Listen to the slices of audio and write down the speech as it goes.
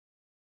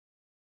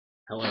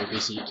Hello,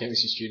 VCE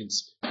Chemistry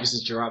Students. This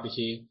is Gerard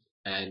here,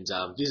 and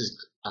this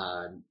is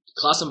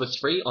class number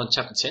 3 on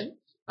Chapter 10,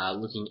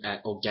 looking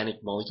at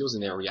organic molecules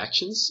and their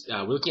reactions.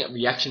 We're looking at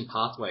reaction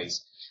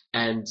pathways,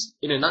 and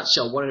in a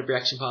nutshell, what are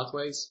reaction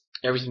pathways?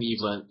 Everything that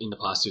you've learned in the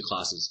past 2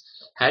 classes.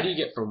 How do you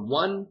get from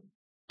one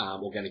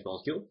organic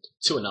molecule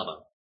to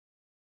another?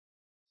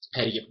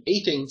 How do you get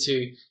ethene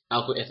to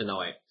alkyl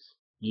ethanoate?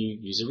 You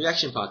use a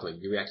reaction pathway.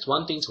 You react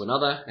one thing to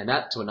another, and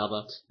that to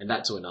another, and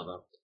that to another.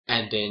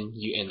 And then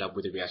you end up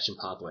with a reaction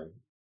pathway.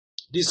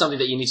 This is something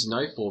that you need to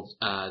know for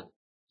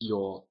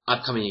your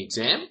upcoming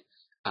exam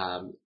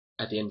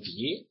at the end of the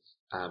year.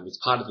 It's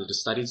part of the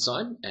study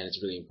design, and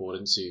it's really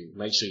important to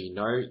make sure you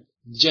know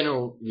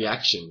general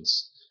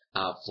reactions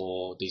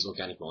for these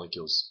organic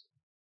molecules.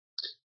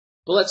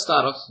 But let's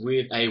start off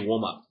with a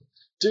warm-up.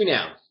 Do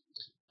now.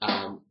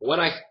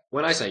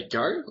 When I say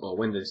go, or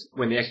when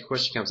the actual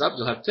question comes up,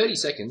 you'll have 30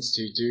 seconds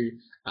to do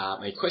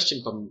a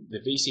question from the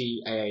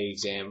VCE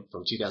exam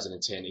from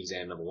 2010,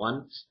 exam number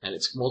 1, and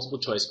it's multiple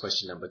choice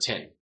question number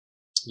 10.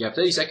 You have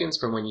 30 seconds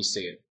from when you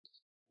see it,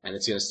 and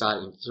it's going to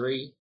start in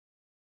 3,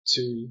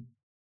 2,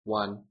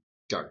 1,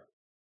 go.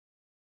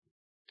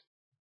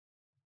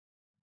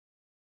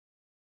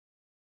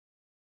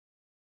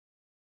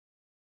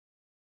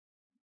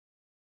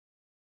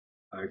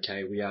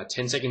 Okay, we are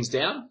 10 seconds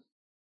down.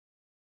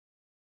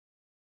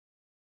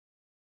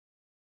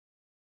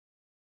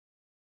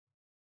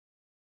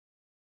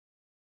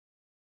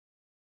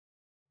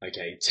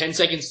 Okay, 10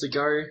 seconds to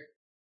go.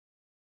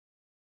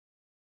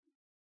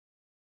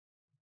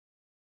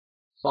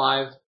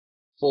 5,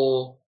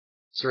 4,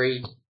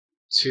 3,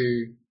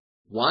 2,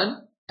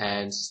 1,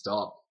 and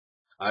stop.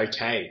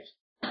 Okay,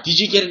 did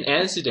you get an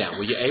answer down?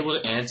 Were you able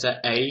to answer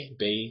A,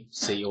 B,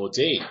 C, or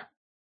D?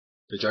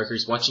 The Joker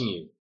is watching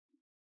you.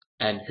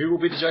 And who will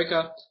be the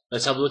Joker?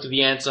 Let's have a look at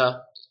the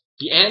answer.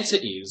 The answer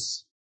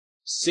is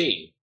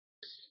C.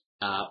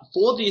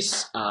 For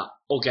this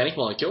organic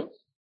molecule,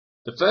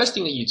 the first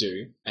thing that you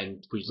do,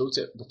 and we looked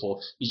at before,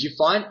 is you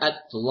find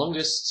at the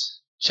longest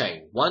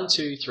chain. 1,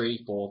 2,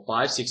 3, 4,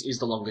 5, 6 is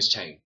the longest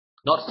chain.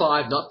 Not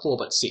 5, not 4,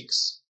 but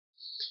 6.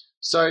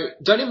 So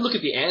don't even look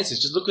at the answers,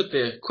 just look at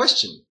the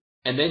question,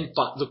 and then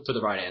look for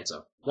the right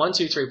answer. 1,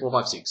 2, 3, 4,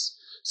 5, 6.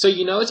 So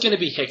you know it's going to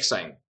be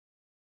hexane.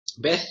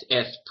 Beth,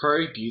 eth,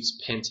 pro, but,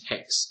 pent,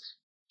 hex.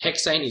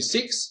 Hexane is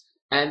 6,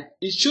 and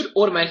it should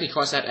automatically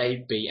cross out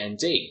A, B, and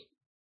D.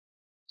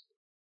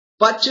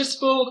 But just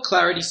for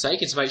clarity's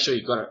sake, and to make sure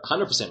you've got it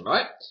 100%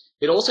 right,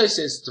 it also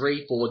says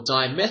 3, 4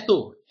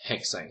 dimethyl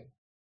hexane.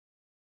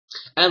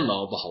 And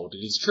lo and behold, it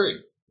is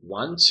true.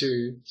 1,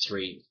 2,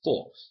 3,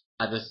 4.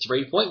 At the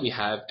 3 point, we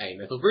have a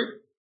methyl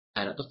group,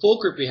 and at the 4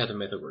 group, we have a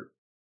methyl group.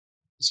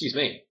 Excuse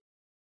me.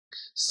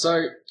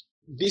 So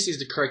this is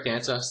the correct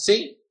answer.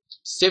 C.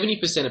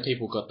 70% of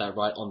people got that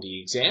right on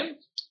the exam,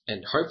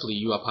 and hopefully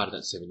you are part of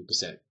that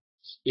 70%.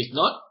 If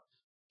not,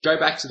 go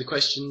back to the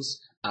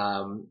questions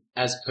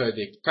as per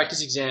the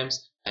practice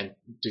exams and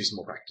do some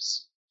more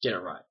practice. Get it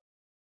right.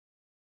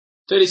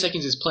 30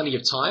 seconds is plenty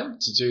of time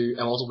to do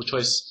a multiple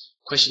choice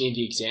question in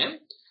the exam.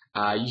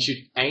 You should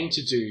aim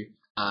to do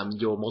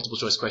your multiple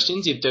choice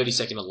questions in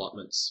 30-second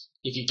allotments.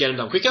 If you get them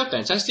done quicker,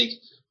 fantastic,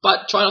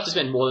 but try not to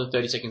spend more than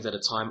 30 seconds at a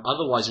time,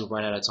 otherwise you'll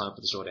run out of time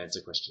for the short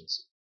answer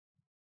questions.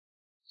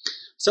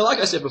 So like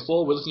I said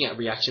before, we're looking at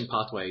reaction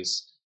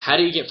pathways. How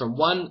do you get from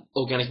one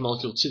organic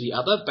molecule to the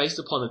other based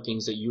upon the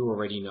things that you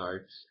already know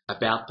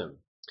about them?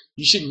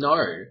 You should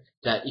know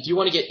that if you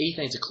want to get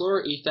ethane to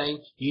chloroethane,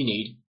 you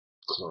need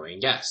chlorine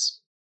gas.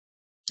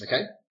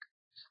 Okay?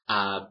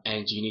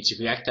 And you need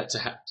to react that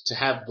to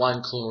have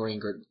one chlorine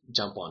group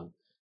jump on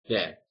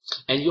there.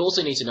 And you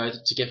also need to know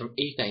that to get from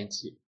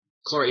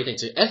chloroethane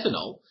to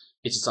ethanol,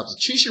 it's a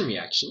substitution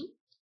reaction,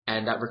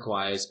 and that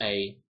requires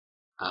a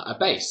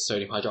base,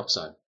 sodium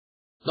hydroxide.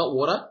 Not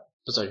water,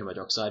 but sodium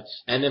hydroxide,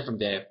 and then from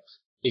there,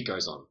 it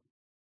goes on.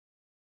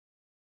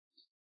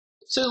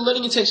 So the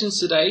learning intentions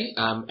today,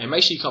 and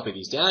make sure you copy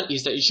these down,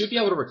 is that you should be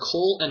able to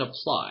recall and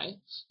apply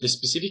the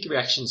specific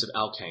reactions of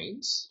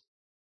alkanes,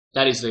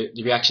 that is the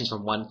reactions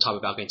from one type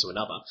of alkane to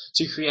another,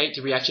 to create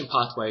the reaction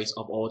pathways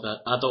of all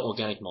the other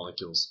organic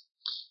molecules.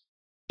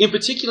 In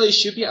particular, you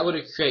should be able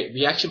to create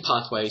reaction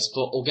pathways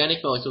for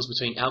organic molecules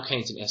between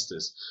alkanes and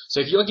esters. So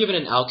if you're given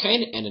an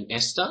alkane and an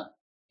ester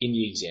in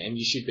the exam,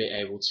 you should be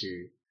able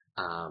to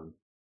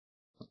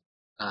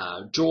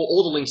draw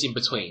all the links in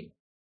between.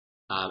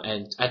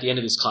 And at the end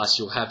of this class,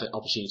 you'll have an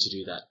opportunity to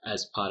do that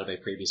as part of a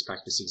previous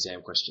practice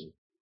exam question.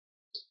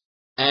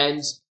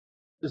 And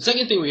the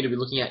second thing we're going to be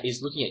looking at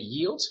is looking at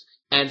yield,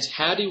 and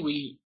how do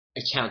we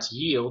account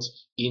yield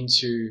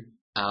into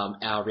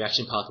our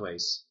reaction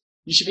pathways.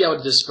 You should be able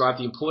to describe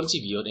the importance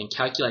of yield and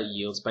calculate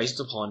yields based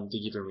upon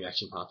the given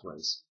reaction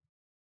pathways.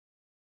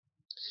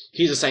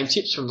 Here's the same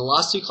tips from the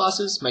last 2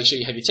 classes. Make sure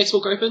you have your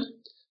textbook open,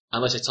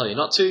 unless I tell you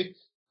not to.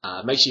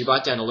 Make sure you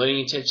write down the learning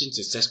intentions,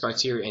 assess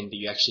criteria, and that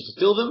you actually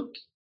fulfill them.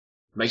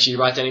 Make sure you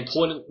write down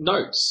important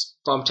notes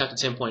from Chapter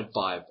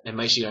 10.5, and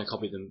make sure you don't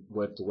copy them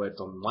word for word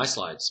from my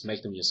slides.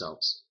 Make them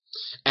yourselves.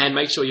 And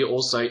make sure you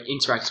also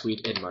interact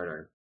with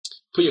Edmodo.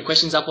 Put your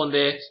questions up on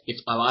there.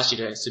 If I'll ask you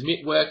to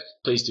submit work,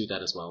 please do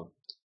that as well.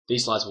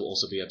 These slides will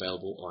also be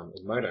available on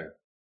Edmodo.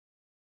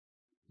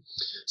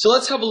 So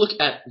let's have a look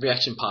at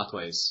reaction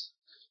pathways.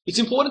 It's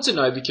important to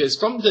know because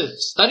from the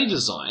study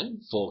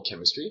design for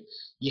chemistry,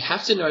 you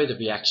have to know the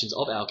reactions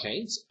of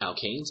alkanes.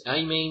 Alkenes,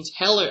 A means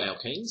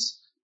haloalkanes.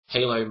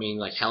 Halo meaning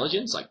like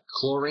halogens, like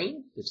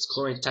chlorine. If it's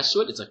chlorine attached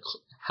to it, it's a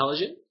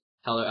halogen,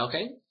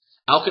 haloalkane.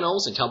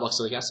 Alkanols and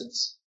carboxylic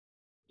acids.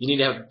 You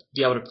need to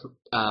be able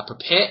to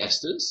prepare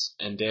esters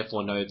and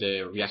therefore know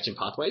the reaction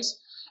pathways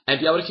and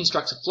be able to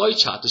construct a flow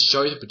chart to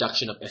show the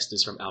production of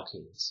esters from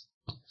alkenes.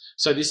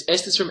 So this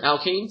esters from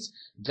alkenes,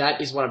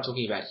 that is what I'm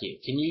talking about here.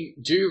 Can you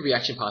do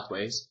reaction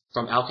pathways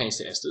from alkanes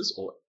to esters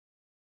or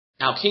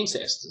alkenes to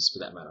esters for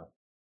that matter?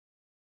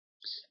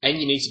 And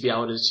you need to be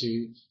able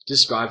to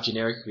describe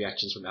generic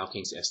reactions from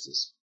alkenes to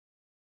esters.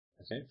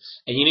 Okay?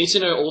 And you need to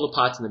know all the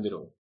parts in the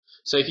middle.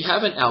 So if you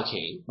have an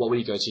alkene, what will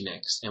you go to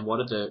next? And what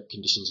are the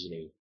conditions you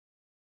need?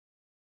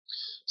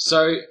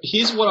 So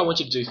here's what I want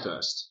you to do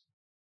first.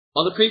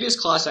 On the previous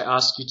class, I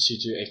asked you to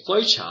do a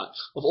flow chart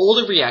of all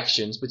the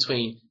reactions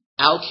between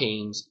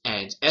alkenes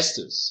and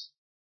esters.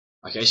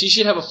 Okay, so you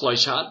should have a flow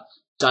chart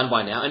done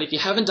by now. And if you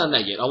haven't done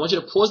that yet, I want you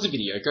to pause the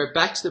video, go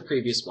back to the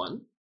previous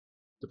one,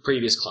 the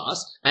previous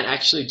class, and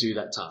actually do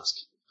that task.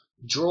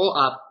 Draw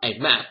up a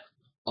map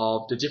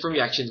of the different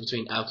reactions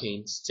between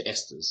alkenes to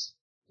esters.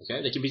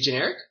 Okay, they can be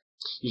generic.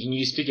 You can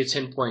use figure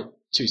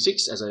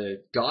 10.26 as a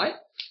guide,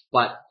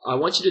 but I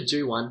want you to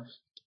do one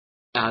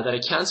that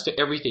accounts for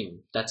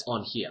everything that's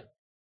on here.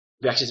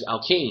 Reactions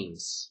of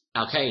alkenes,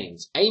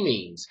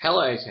 amines,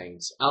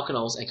 haloalkanes,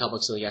 alkanols, and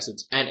carboxylic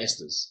acids, and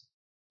esters.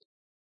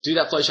 Do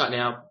that flowchart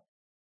now,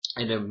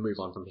 and then move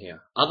on from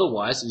here.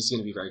 Otherwise, this is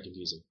going to be very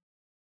confusing.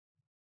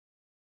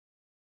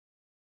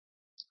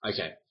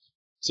 Okay,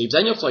 so you've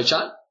done your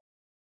flowchart.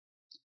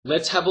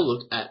 Let's have a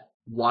look at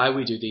why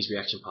we do these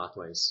reaction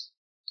pathways.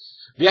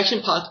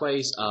 Reaction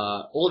pathways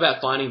are all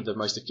about finding the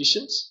most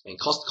efficient and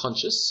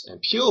cost-conscious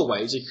and pure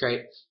way to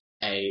create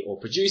or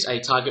produce a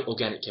target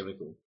organic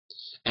chemical.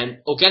 And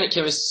organic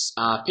chemists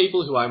are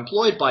people who are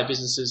employed by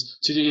businesses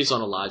to do this on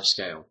a large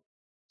scale.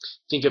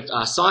 Think of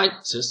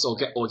scientists or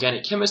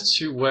organic chemists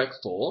who work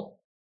for,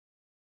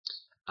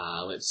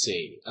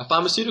 a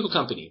pharmaceutical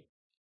company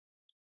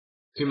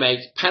who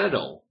make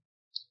Panadol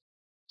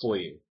for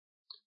you,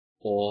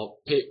 or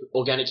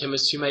organic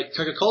chemists who make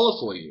Coca-Cola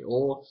for you,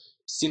 or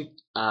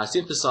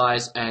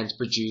synthesize and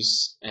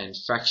produce and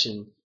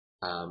fraction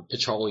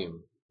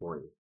petroleum for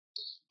you.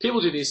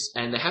 People do this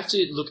and they have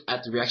to look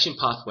at the reaction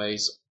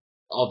pathways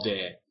of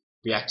their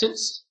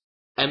reactants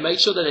and make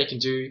sure that they can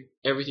do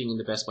everything in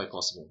the best way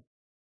possible.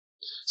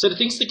 So the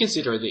things to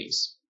consider are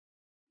these.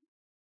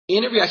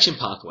 In a reaction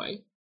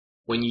pathway,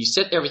 when you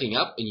set everything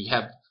up and you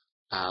have,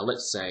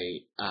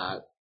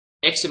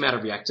 X amount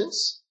of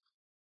reactants,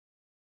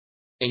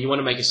 and you want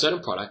to make a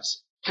certain product,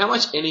 how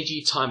much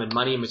energy, time, and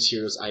money and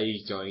materials are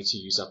you going to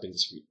use up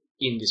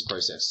in this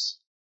process?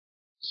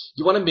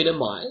 You want to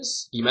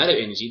minimize the amount of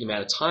energy, the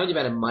amount of time, the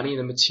amount of money, and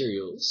the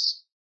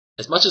materials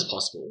as much as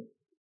possible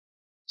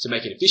to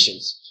make it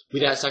efficient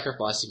without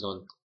sacrificing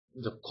on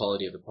the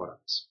quality of the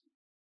product.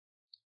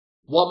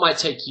 What might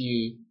take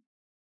you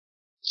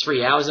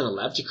 3 hours in a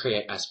lab to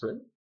create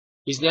aspirin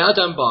is now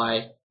done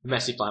by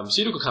massive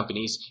pharmaceutical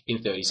companies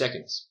in 30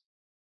 seconds,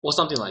 or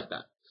something like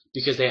that,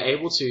 because they're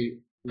able to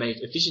make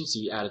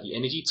efficiency out of the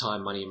energy,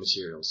 time, money, and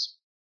materials.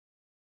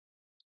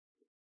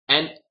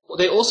 And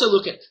they also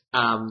look at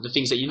the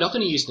things that you're not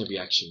going to use in the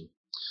reaction.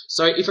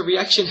 So if a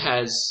reaction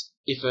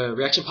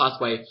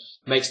pathway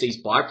makes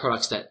these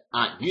byproducts that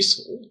aren't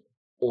useful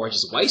or are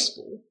just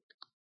wasteful,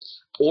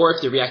 or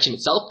if the reaction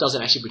itself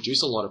doesn't actually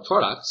produce a lot of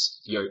products,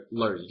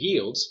 low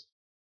yields,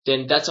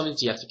 then that's something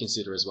you have to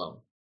consider as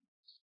well.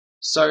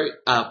 So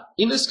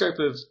in the scope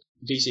of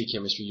VCE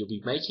chemistry, you'll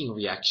be making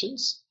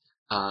reactions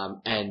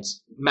and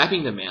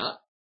mapping them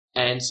out,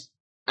 and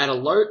at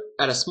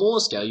a smaller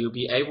scale, you'll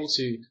be able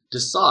to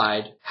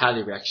decide how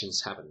the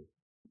reactions happen.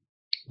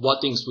 What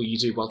things will you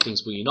do, what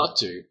things will you not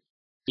do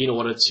in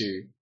order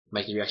to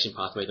make the reaction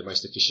pathway the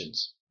most efficient.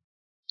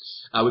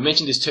 We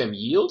mentioned this term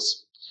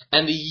yields,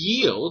 and the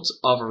yield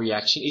of a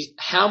reaction is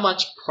how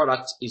much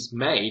product is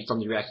made from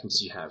the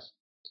reactants you have.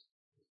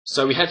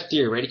 So we have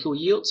theoretical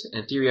yield,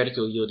 and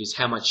theoretical yield is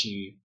how much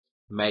you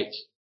make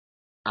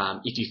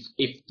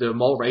if the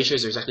mole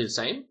ratios are exactly the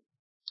same.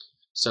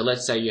 So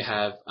let's say you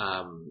have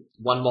 1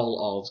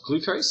 mole of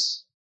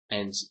glucose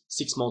and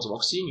 6 moles of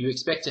oxygen. You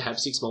expect to have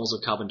 6 moles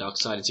of carbon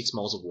dioxide and 6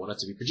 moles of water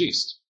to be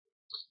produced.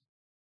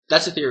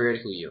 That's a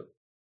theoretical yield.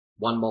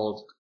 1 mole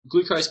of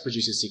glucose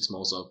produces 6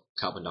 moles of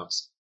carbon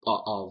dioxide,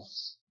 of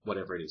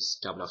whatever it is,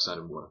 carbon dioxide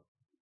and water.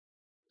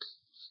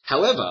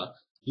 However,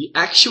 the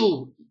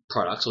actual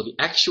product or the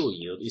actual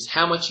yield is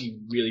how much you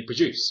really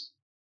produce.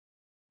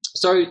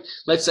 So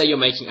let's say you're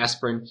making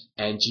aspirin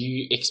and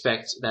you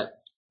expect that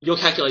your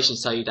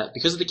calculations tell you that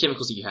because of the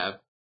chemicals that you have,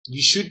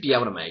 you should be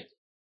able to make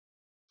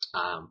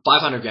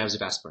 500 grams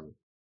of aspirin.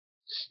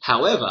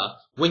 However,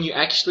 when you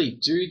actually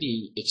do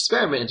the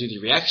experiment and do the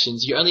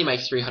reactions, you only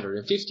make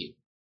 350.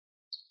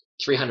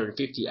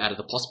 350 out of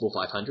the possible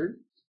 500.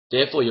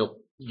 Therefore,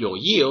 your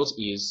yield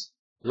is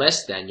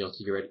less than your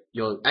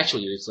actual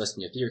yield is less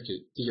than your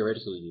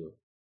theoretical yield.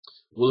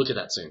 We'll look at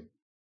that soon.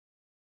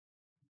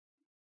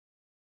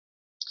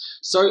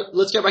 So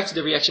let's go back to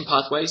the reaction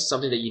pathways,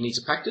 something that you need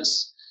to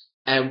practice.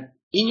 And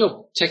in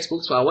your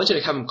textbooks, well, I want you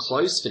to have them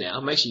closed for now.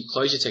 Make sure you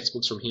close your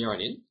textbooks from here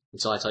on in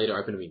until I tell you to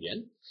open them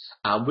again.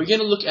 We're going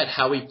to look at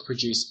how we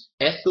produce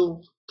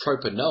ethyl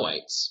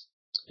propanoates.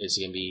 It's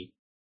going to be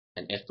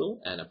an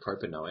ethyl and a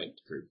propanoate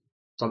group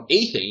from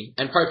ethene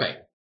and propane.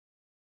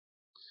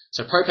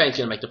 So propane is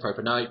going to make the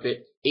propanoate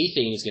bit.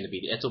 Ethene is going to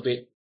be the ethyl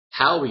bit.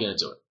 How are we going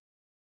to do it?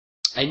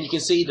 And you can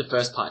see the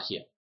first part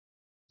here.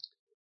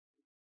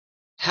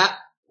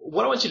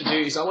 What I want you to do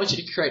is I want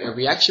you to create a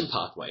reaction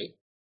pathway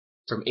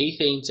from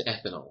ethene to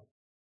ethanol.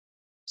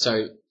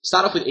 So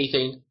start off with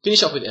ethene,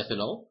 finish off with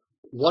ethanol.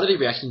 What are the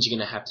reactions you're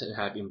going to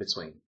have in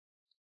between?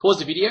 Pause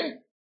the video,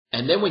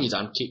 and then when you're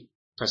done,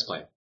 press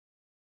play.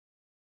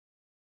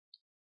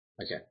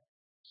 Okay.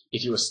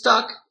 If you were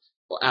stuck,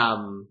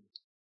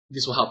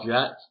 this will help you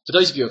out. For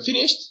those of you who are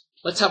finished,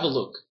 let's have a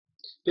look.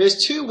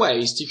 There's two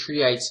ways to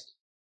create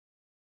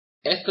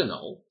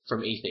ethanol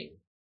from ethene.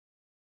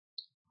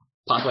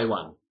 Pathway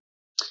 1.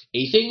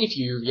 Ethene, if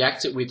you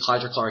react it with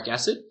hydrochloric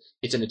acid,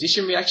 it's an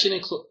addition reaction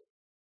and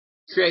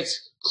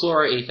creates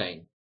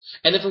chloroethane.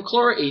 And then from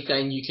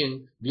chloroethane, you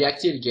can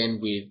react it again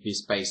with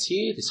this base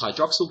here, this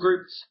hydroxyl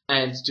group,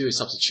 and do a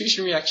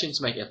substitution reaction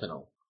to make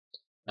ethanol.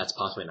 That's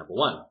pathway number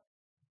 1.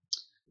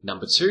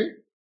 Number 2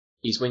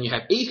 is when you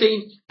have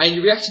ethene and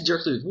you react it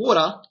directly with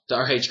water, the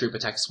OH group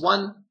attacks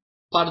one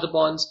part of the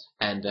bonds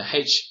and the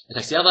H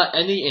attacks the other,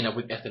 and then you end up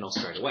with ethanol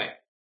straight away.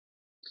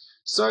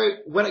 So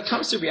when it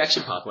comes to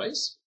reaction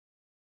pathways,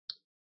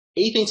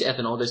 ethene to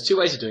ethanol, there's two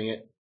ways of doing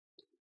it,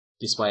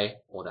 this way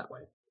or that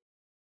way.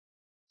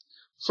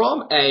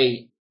 From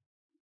by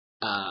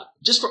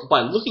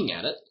looking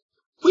at it,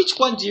 which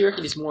one do you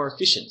reckon is more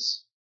efficient?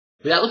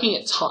 Without looking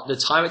at the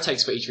time it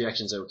takes for each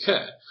reaction to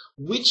occur,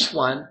 which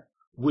one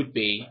would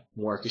be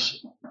more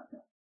efficient?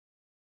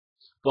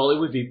 Well, it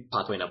would be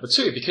pathway number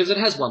 2 because it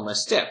has one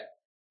less step.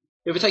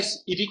 If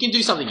you can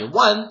do something in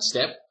one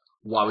step,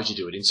 why would you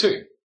do it in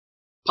 2?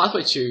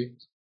 Pathway 2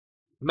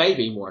 may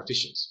be more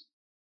efficient.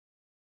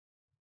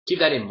 Keep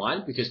that in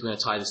mind because we're going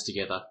to tie this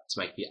together to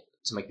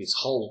make this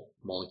whole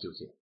molecule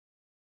here.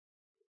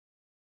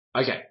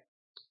 Okay,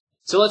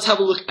 so let's have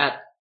a look at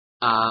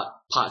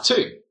part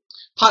 2.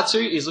 Part 2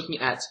 is looking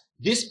at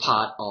this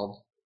part of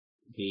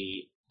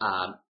the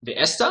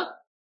ester.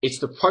 It's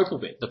the propyl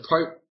bit, the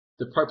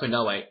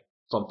propanoate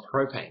from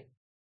propane.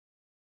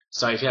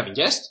 So if you haven't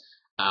guessed,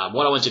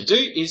 what I want you to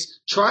do is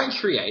try and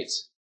create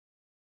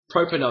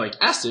propanoic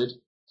acid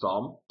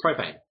from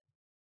propane.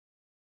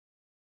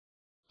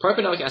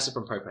 Propanoic acid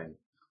from propane.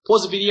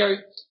 Pause the video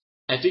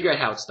and figure out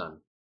how it's done.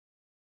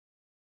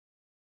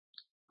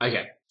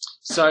 Okay,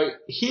 so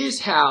here's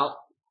how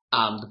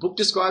the book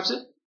describes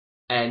it,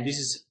 and this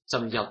is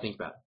something you have to think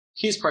about.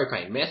 Here's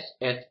propane, meth,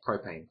 eth,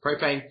 propane.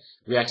 Propane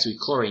reacts with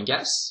chlorine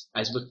gas,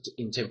 as looked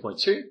in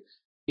 10.2.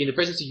 In the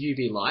presence of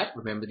UV light,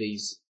 remember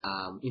these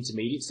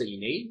intermediates that you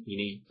need. You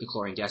need the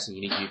chlorine gas and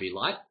you need UV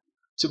light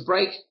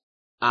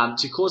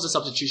to cause a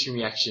substitution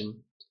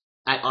reaction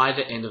at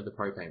either end of the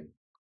propane.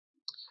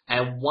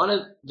 And one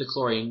of the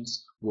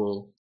chlorines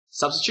will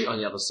substitute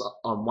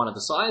on one of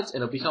the sides,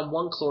 and it'll become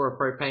one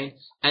chloropropane,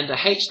 and the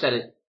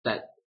hydrogen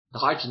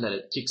that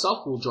it kicks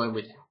off will join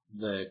with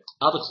the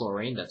other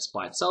chlorine that's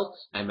by itself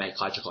and make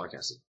hydrochloric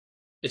acid.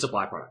 It's a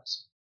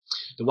byproduct.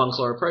 The one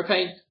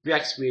chloropropane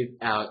reacts with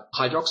our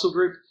hydroxyl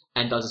group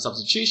and does a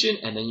substitution,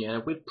 and then you end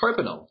up with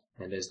propanol.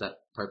 And there's that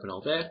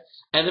propanol there.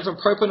 And then from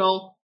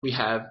propanol, we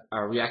have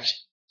a reaction,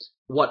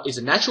 what is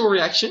a natural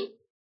reaction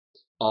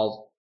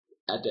of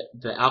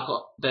the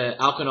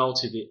alcohol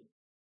to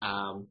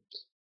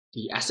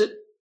the acid,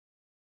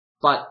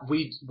 but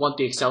we want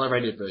the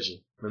accelerated version.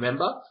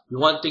 Remember, we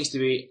want things to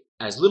be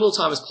as little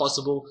time as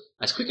possible,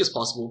 as quick as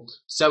possible,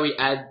 so we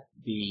add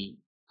the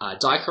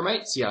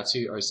dichromate,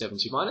 Cr2O7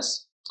 2-,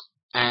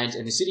 and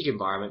an acidic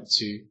environment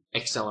to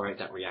accelerate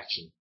that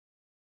reaction.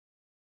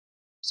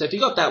 So if you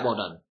got that, well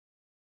done.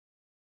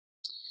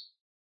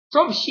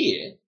 From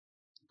here,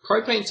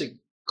 propane to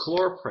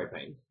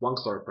chloropropane, one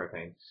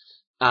chloropropane,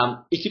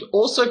 it could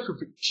also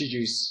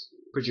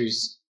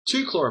produce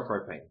 2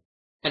 chloropropane.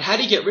 And how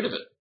do you get rid of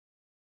it?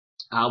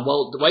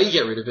 Well, the way you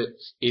get rid of it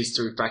is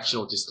through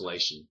fractional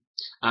distillation.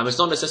 It's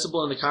not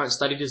accessible in the current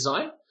study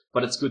design,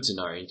 but it's good to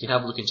know. You can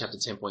have a look in chapter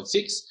 10.6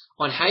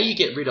 on how you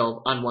get rid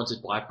of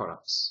unwanted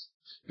byproducts.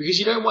 Because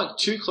you don't want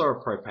 2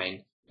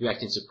 chloropropane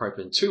reacting to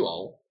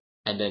propan-2-ol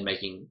and then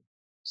making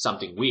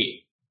something weird.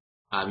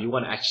 You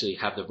want to actually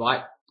have the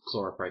right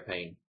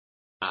chloropropane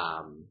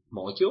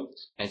molecule,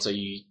 and so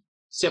you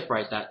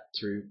separate that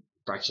through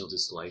fractional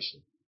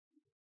distillation.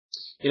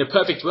 In a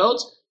perfect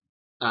world,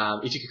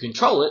 if you could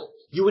control it,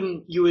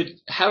 you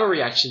would have a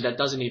reaction that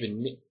doesn't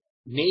even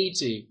need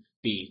to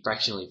be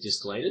fractionally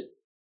distillated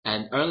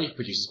and only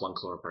produces 1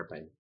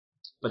 chloropropane.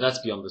 But that's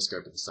beyond the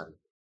scope of the study.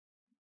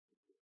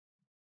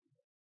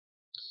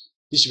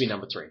 This should be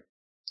number 3.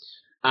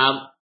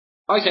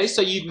 Okay,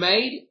 so you've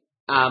made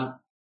ethanol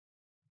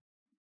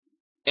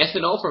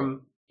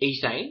from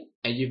ethane,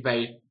 and you've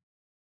made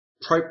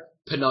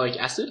propanoic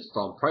acid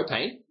from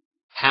propane.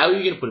 How are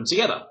you going to put them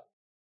together?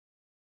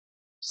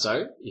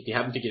 So, if you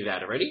haven't figured it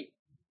out already,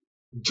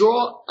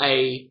 draw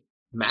a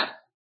map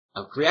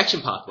of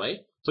reaction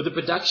pathway for the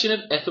production of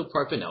ethyl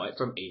propanoate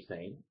from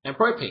ethane and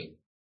propane.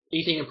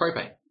 Ethene and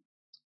propane.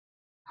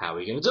 How are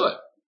we going to do it?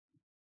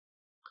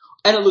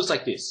 And it looks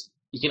like this.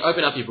 You can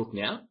open up your book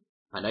now.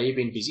 I know you've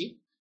been busy.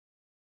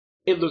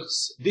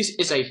 This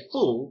is a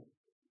full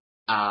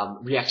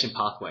reaction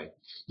pathway.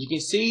 You can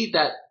see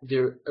that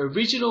the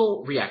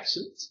original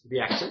reactants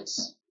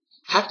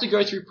have to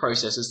go through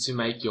processes to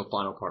make your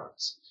final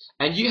products.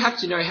 And you have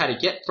to know how to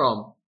get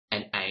from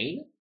an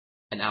ane,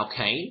 an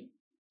alkane,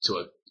 to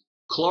a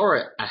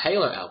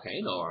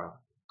haloalkane or a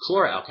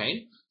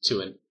chloroalkane,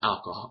 to an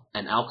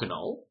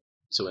alkanol,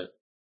 to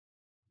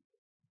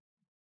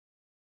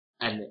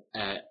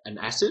an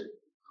acid.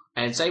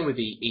 And same with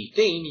the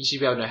ethene, you should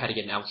be able to know how to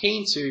get an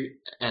alkene to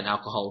an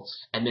alcohol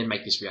and then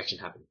make this reaction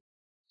happen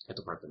at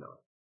the propanoate.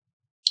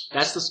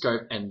 That's the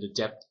scope and the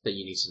depth that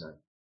you need to know.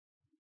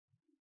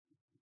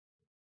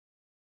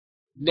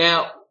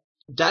 Now,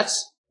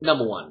 that's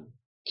number one.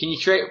 Can you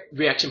create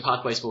reaction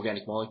pathways for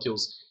organic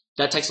molecules?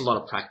 That takes a lot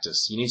of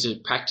practice. You need to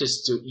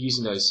practice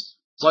using those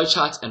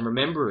flowcharts and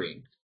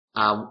remembering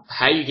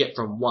how you get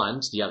from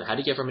one to the other. How do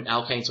you get from an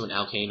alkane to an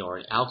alkene, or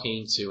an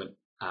alkene to a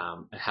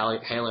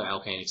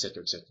haloalkane,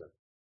 etc., etc.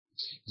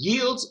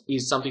 Yield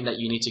is something that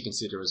you need to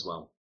consider as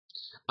well,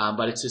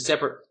 but it's a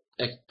separate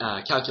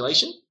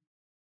calculation.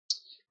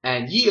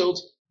 And yield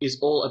is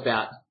all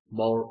about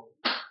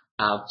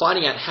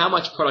finding out how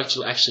much product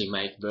you'll actually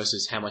make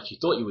versus how much you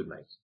thought you would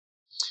make.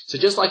 So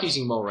just like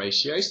using mole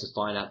ratios to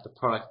find out the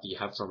product that you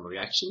have from a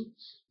reaction,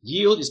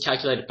 yield is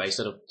calculated based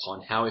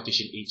upon how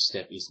efficient each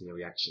step is in the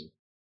reaction.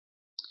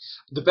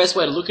 The best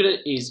way to look at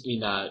it is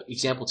in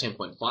example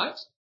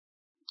 10.5.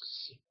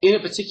 In a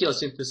particular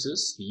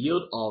synthesis, the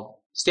yield of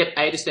step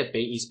A to step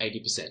B is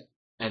 80%,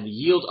 and the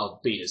yield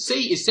of B to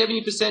C is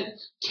 70%.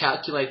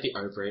 Calculate the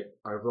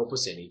overall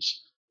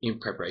percentage in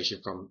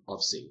preparation from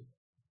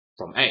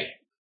A.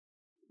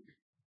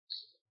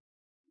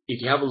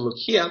 If you have a look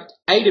here,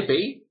 A to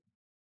B,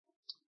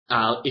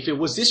 if it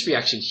was this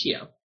reaction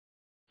here,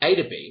 A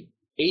to B,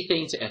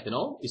 ethene to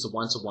ethanol is a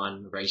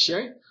 1-to-1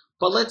 ratio,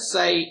 but let's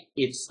say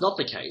it's not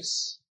the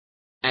case,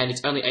 and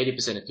it's only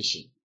 80%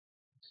 efficient.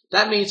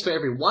 That means for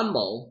every 1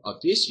 mole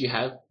of this, you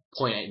have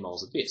 0.8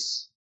 moles of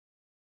this.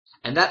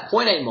 And that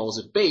 0.8 moles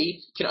of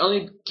B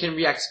can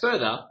react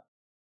further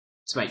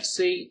to make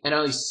C, and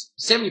only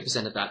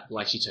 70% of that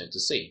will actually turn to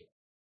C.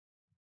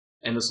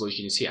 And the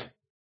solution is here.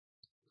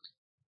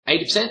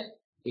 80%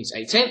 is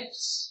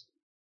 8/10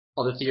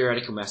 of the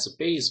theoretical mass of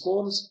B is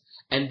formed,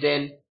 and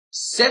then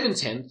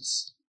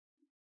 7/10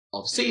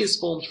 of C is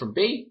formed from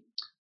B,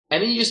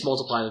 and then you just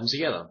multiply them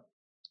together.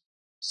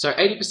 So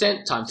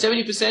 80% times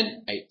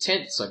 70%,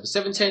 8/10 over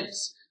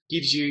 7/10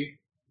 gives you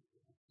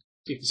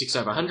 56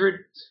 over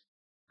 100,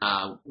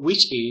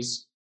 which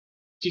is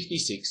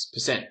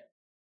 56%.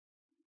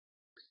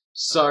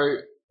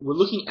 So we're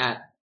looking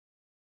at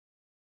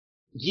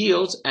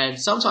yield, and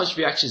sometimes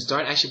reactions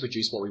don't actually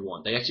produce what we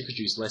want. They actually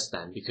produce less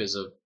than, because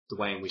of the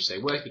way in which they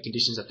work, the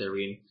conditions that they're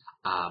in,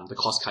 the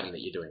cost cutting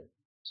that you're doing.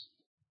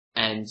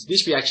 And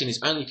this reaction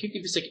is only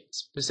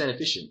 50%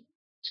 efficient.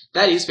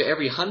 That is, for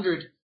every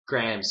 100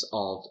 grams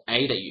of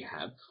A that you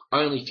have,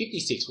 only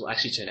 56 will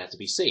actually turn out to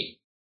be C.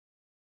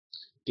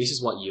 This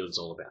is what yield is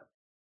all about.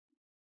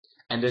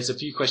 And there's a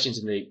few questions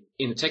in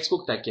the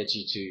textbook that get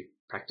you to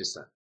practice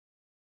that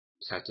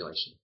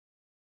calculation.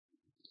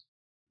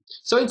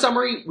 So in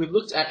summary, we've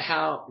looked at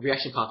how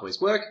reaction pathways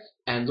work,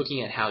 and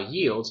looking at how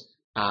yield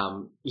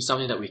is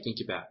something that we think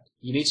about.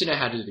 You need to know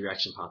how to do the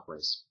reaction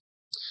pathways.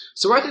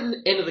 So we're at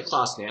the end of the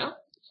class now,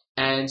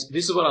 and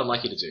this is what I'd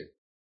like you to do.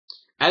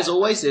 As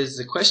always, there's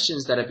the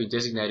questions that have been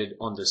designated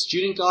on the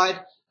student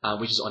guide,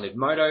 which is on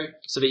Edmodo,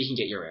 so that you can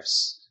get your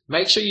Fs.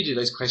 Make sure you do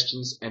those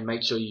questions, and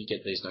make sure you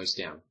get those notes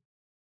down.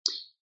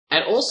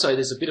 And also,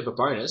 there's a bit of a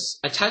bonus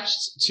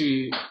attached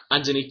to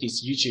underneath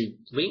this YouTube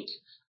link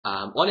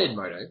on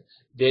Edmodo.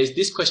 There's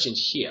this question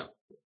here.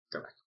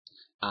 Go back.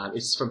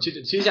 It's from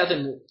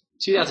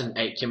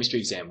 2008 Chemistry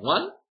Exam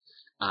 1.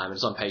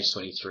 It's on page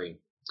 23.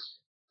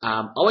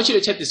 I want you to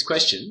attempt this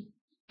question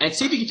and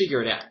see if you can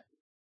figure it out.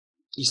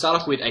 You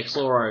start off with a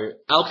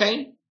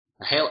chloroalkane,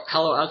 a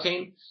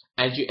haloalkane,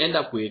 and you end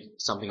up with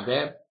something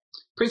there.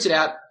 Print it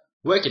out,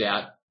 work it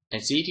out,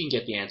 and see if you can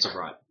get the answer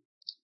right.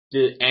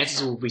 The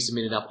answers will be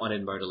submitted up on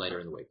Edmodo later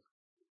in the week.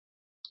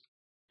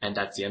 And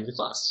that's the end of the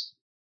class.